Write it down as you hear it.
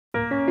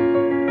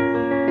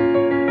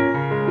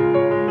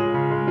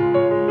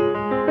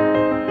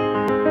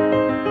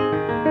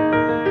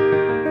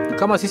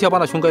Kama sisi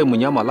hapana chunga hii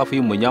mnyama alafu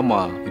hii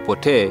mnyama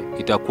ipotee,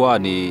 itakuwa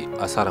ni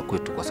hasara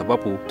kwetu, kwa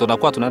sababu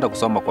tunakuwa tunaenda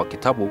kusoma kwa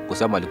kitabu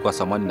kusema alikuwa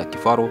samani na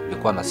kifaru,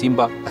 alikuwa na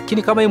simba,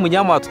 lakini kama hii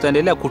mnyama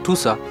tutaendelea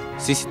kutusa,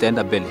 sisi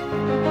taenda mbele.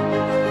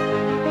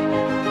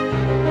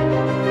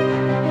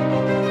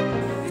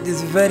 It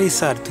is very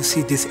sad to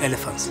see these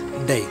elephants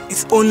die.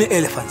 It's only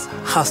elephants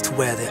has to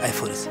wear the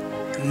ivories,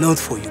 not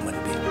for human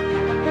being.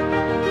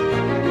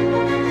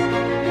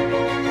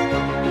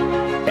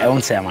 I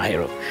won't say I'm a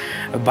hero,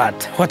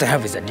 but what I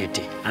have is a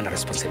duty and a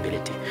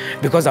responsibility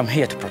because I'm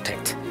here to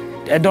protect.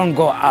 I don't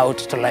go out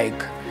to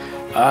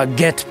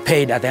get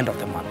paid at the end of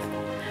the month.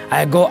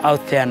 I go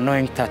out there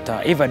knowing that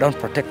if I don't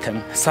protect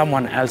them,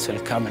 someone else will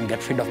come and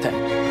get rid of them.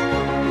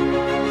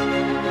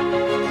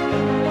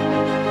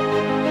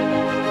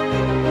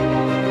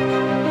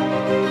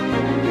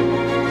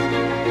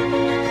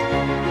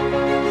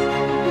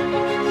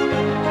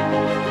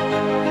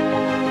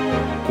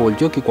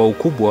 Oljoki kwa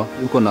ukubwa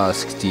yuko na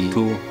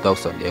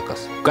 62,000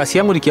 acres. Kazi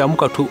yangu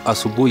nikiamka tu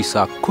asubuhi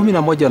saa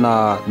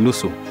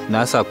 11:30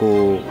 naanza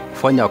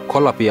kufanya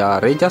call up ya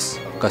rangers.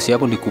 Kazi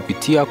yangu ni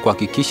kupitia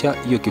kuhakikisha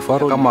hiyo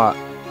kifaru kama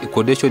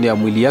condition ya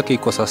mwili yake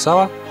iko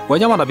sawa.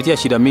 Wanyama wanapitia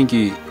shida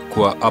mingi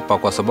kwa hapa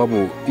kwa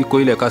sababu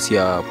iko ile kazi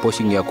ya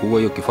poaching ya kuua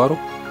hiyo kifaru,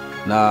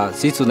 na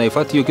sisi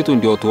tunaifuata hiyo kitu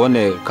ndio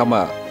tuone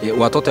kama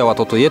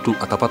watoto yetu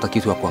atapata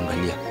kitu ya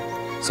kuangalia,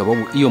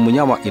 sababu hiyo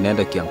mnyama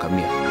inaenda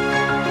kiangamia.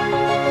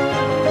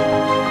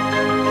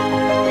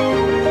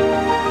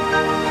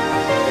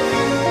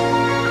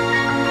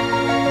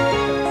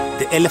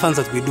 The elephants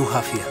that we do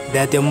have here, they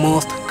are the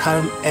most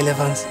calm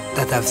elephants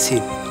that I've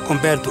seen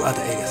compared to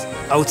other areas.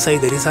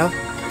 Outside the reserve,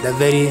 they're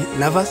very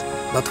nervous,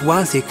 but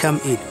once they come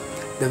in,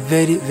 they're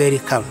very, very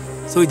calm.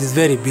 So it is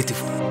very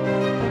beautiful.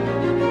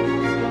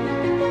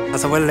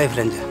 As a wildlife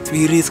ranger,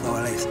 we risk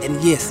our lives.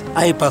 And yes,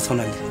 I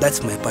personally,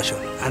 that's my passion.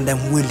 And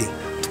I'm willing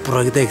to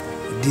protect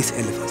these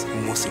elephants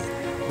mostly,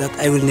 that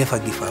I will never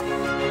give up.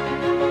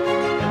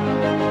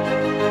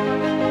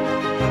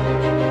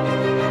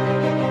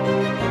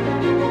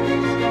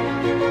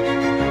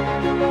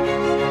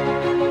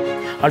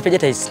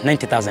 Alfejeta is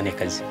 90,000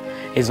 acres.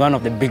 It's one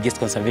of the biggest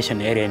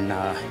conservation area in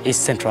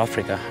East Central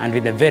Africa, and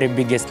with the very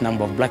biggest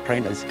number of black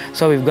rhinos.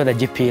 So we've got the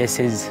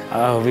GPSs,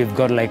 we've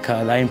got the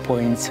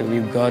endpoints,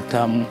 we've got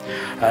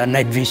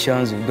night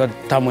visions, we've got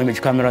thermal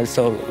image cameras.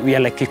 So we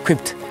are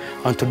equipped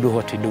on to do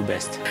what we do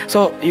best.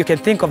 So you can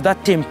think of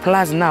that team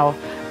plus now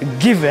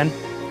given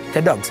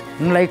the dogs,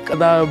 like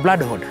the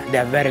bloodhound, they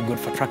are very good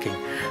for tracking.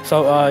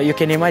 So you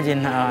can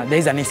imagine there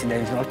is an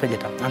incident in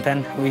Alfejeta, and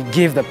then we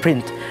give the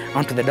print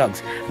onto the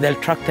dogs. They'll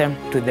track them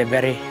to the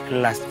very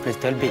last place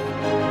they'll be.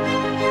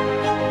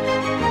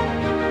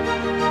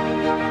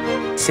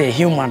 Say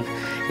human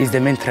is the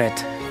main threat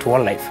to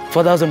all life.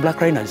 4,000 black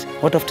rhinos.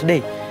 What of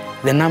today?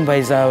 The number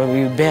is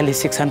barely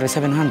 600,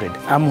 700.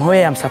 I'm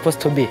where I'm supposed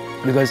to be,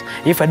 because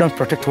if I don't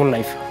protect all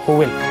life, who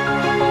will?